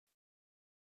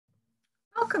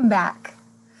Welcome back.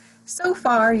 So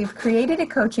far, you've created a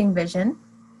coaching vision.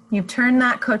 You've turned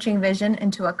that coaching vision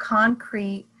into a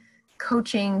concrete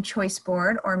coaching choice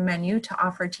board or menu to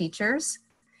offer teachers.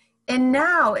 And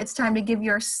now it's time to give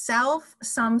yourself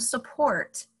some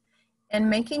support and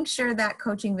making sure that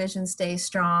coaching vision stays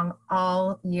strong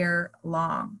all year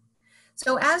long.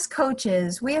 So as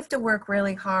coaches, we have to work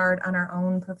really hard on our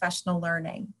own professional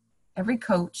learning. Every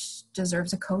coach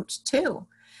deserves a coach too.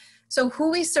 So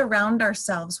who we surround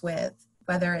ourselves with,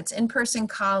 whether it's in-person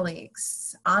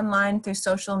colleagues, online through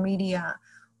social media,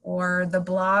 or the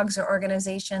blogs or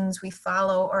organizations we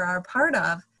follow or are part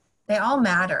of, they all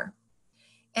matter.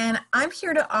 And I'm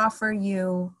here to offer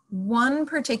you one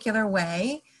particular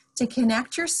way to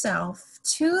connect yourself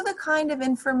to the kind of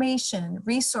information,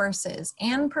 resources,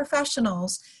 and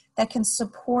professionals that can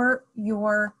support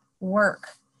your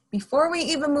work. Before we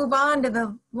even move on to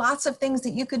the lots of things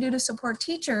that you could do to support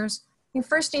teachers, you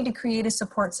first need to create a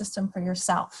support system for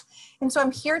yourself. And so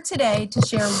I'm here today to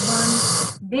share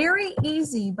one very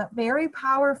easy but very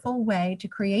powerful way to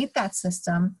create that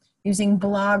system using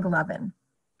Bloglovin.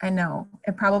 I know,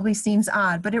 it probably seems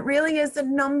odd, but it really is the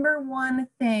 #1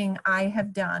 thing I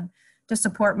have done to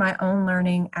support my own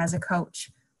learning as a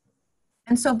coach.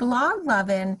 And so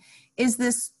Bloglovin is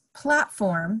this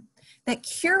platform that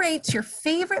curates your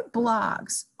favorite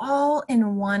blogs all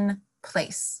in one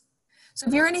place. So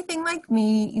if you're anything like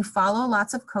me, you follow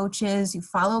lots of coaches, you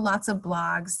follow lots of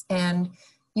blogs, and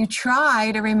you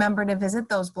try to remember to visit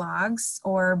those blogs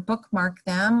or bookmark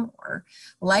them or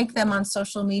like them on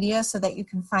social media so that you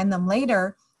can find them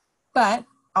later. But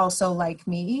also like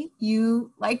me,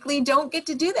 you likely don't get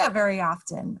to do that very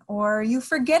often, or you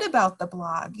forget about the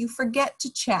blog, you forget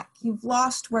to check, you've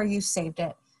lost where you saved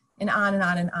it, and on and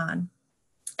on and on.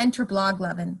 Enter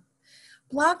Bloglovin.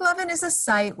 Bloglovin is a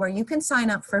site where you can sign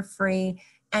up for free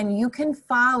and you can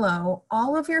follow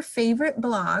all of your favorite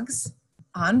blogs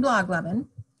on Bloglovin.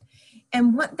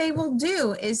 And what they will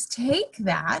do is take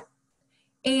that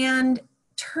and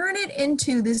turn it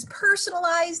into this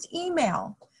personalized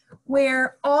email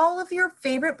where all of your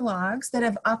favorite blogs that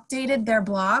have updated their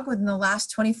blog within the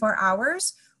last 24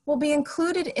 hours will be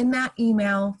included in that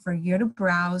email for you to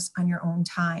browse on your own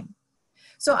time.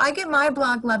 So I get my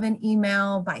Bloglovin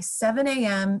email by 7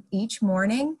 a.m. each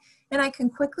morning, and I can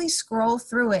quickly scroll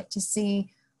through it to see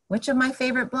which of my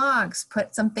favorite blogs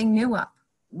put something new up.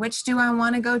 Which do I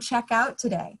want to go check out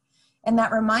today? And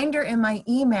that reminder in my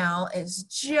email is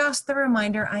just the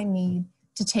reminder I need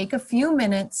to take a few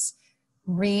minutes,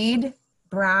 read,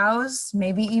 browse,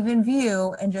 maybe even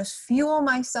view, and just fuel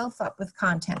myself up with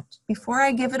content before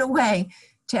I give it away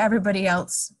to everybody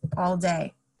else all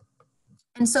day.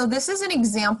 And so this is an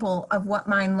example of what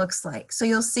mine looks like. So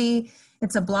you'll see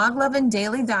it's a Bloglovin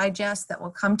daily digest that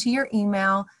will come to your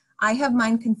email. I have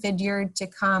mine configured to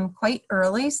come quite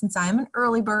early since I'm an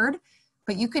early bird,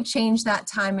 but you could change that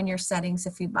time in your settings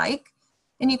if you'd like.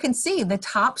 And you can see the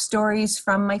top stories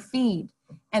from my feed.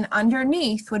 And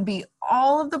underneath would be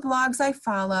all of the blogs I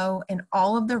follow and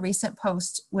all of the recent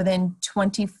posts within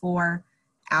 24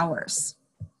 hours.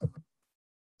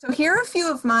 So here are a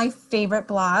few of my favorite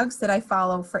blogs that I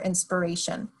follow for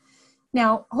inspiration.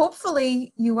 Now,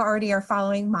 hopefully you already are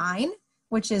following mine,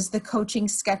 which is the Coaching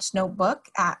Sketch Notebook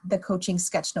at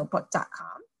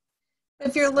thecoachingsketchnotebook.com.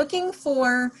 If you're looking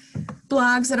for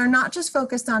blogs that are not just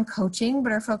focused on coaching,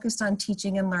 but are focused on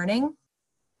teaching and learning,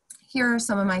 here are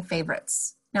some of my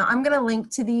favorites. Now, I'm going to link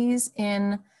to these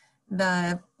in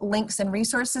the links and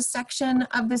resources section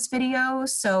of this video,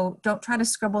 so don't try to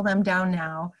scribble them down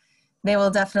now. They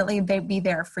will definitely be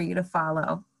there for you to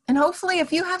follow. And hopefully,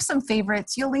 if you have some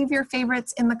favorites, you'll leave your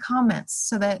favorites in the comments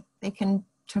so that they can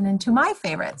turn into my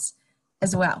favorites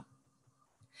as well.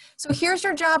 So here's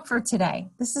your job for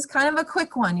today. This is kind of a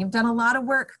quick one. You've done a lot of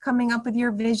work coming up with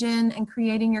your vision and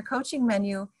creating your coaching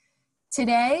menu.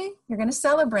 Today, you're going to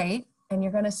celebrate and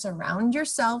you're going to surround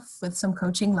yourself with some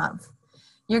coaching love.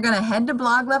 You're going to head to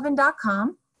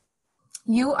bloglovin.com.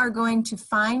 You are going to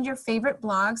find your favorite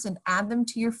blogs and add them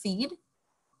to your feed.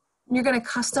 You're going to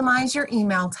customize your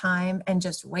email time and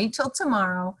just wait till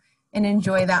tomorrow and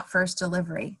enjoy that first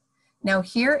delivery. Now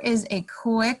here is a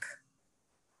quick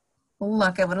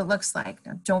look at what it looks like.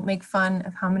 Now don't make fun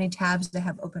of how many tabs I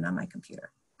have open on my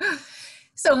computer.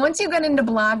 So once you get into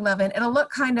Bloglovin, it'll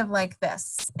look kind of like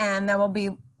this, and there will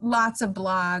be lots of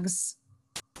blogs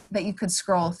that you could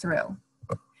scroll through.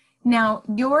 Now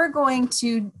you're going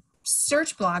to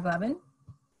search Bloglovin,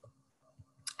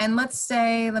 and let's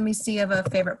say, let me see of a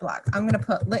favorite blog. I'm going to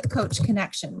put Lit Coach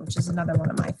Connection, which is another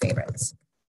one of my favorites.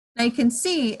 Now you can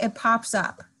see it pops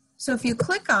up. So if you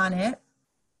click on it,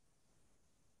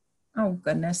 Oh,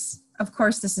 goodness. Of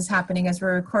course, this is happening as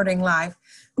we're recording live.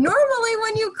 Normally,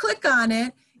 when you click on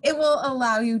it, it will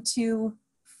allow you to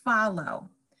follow.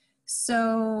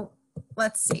 So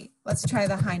let's see. Let's try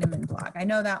the Heinemann blog. I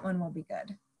know that one will be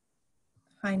good.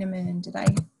 Heinemann, did I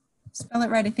spell it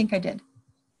right? I think I did.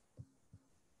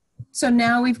 So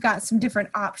now we've got some different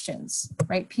options,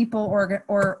 right? People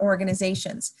or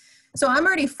organizations. So I'm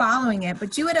already following it,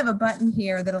 but you would have a button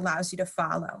here that allows you to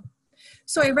follow.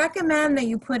 So I recommend that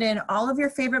you put in all of your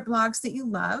favorite blogs that you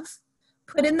love,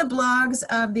 put in the blogs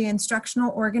of the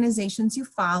instructional organizations you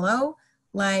follow,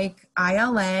 like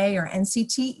ILA or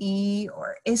NCTE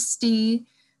or ISTE,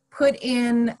 put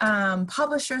in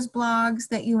publishers' blogs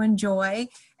that you enjoy,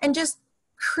 and just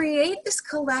create this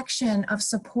collection of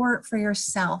support for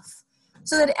yourself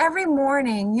so that every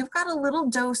morning you've got a little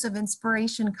dose of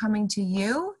inspiration coming to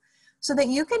you so that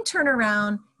you can turn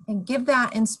around and give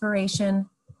that inspiration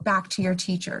back to your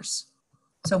teachers.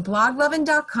 So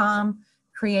bloglovin.com,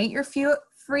 create your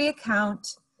free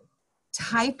account,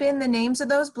 type in the names of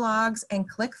those blogs and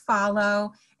click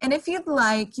follow. And if you'd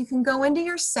like, you can go into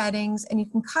your settings and you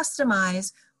can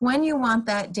customize when you want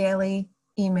that daily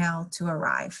email to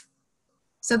arrive.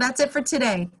 So that's it for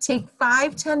today. Take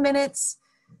 5-10 minutes,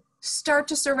 start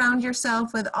to surround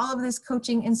yourself with all of this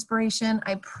coaching inspiration.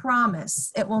 I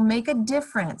promise it will make a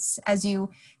difference as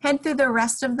you head through the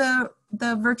rest of the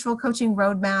virtual coaching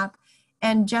roadmap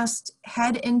and just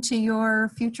head into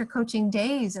your future coaching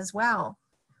days as well.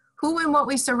 Who and what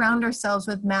we surround ourselves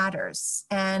with matters.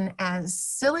 And as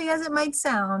silly as it might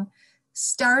sound,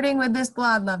 starting with this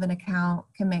Bloglovin account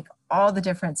can make all the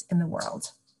difference in the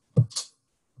world.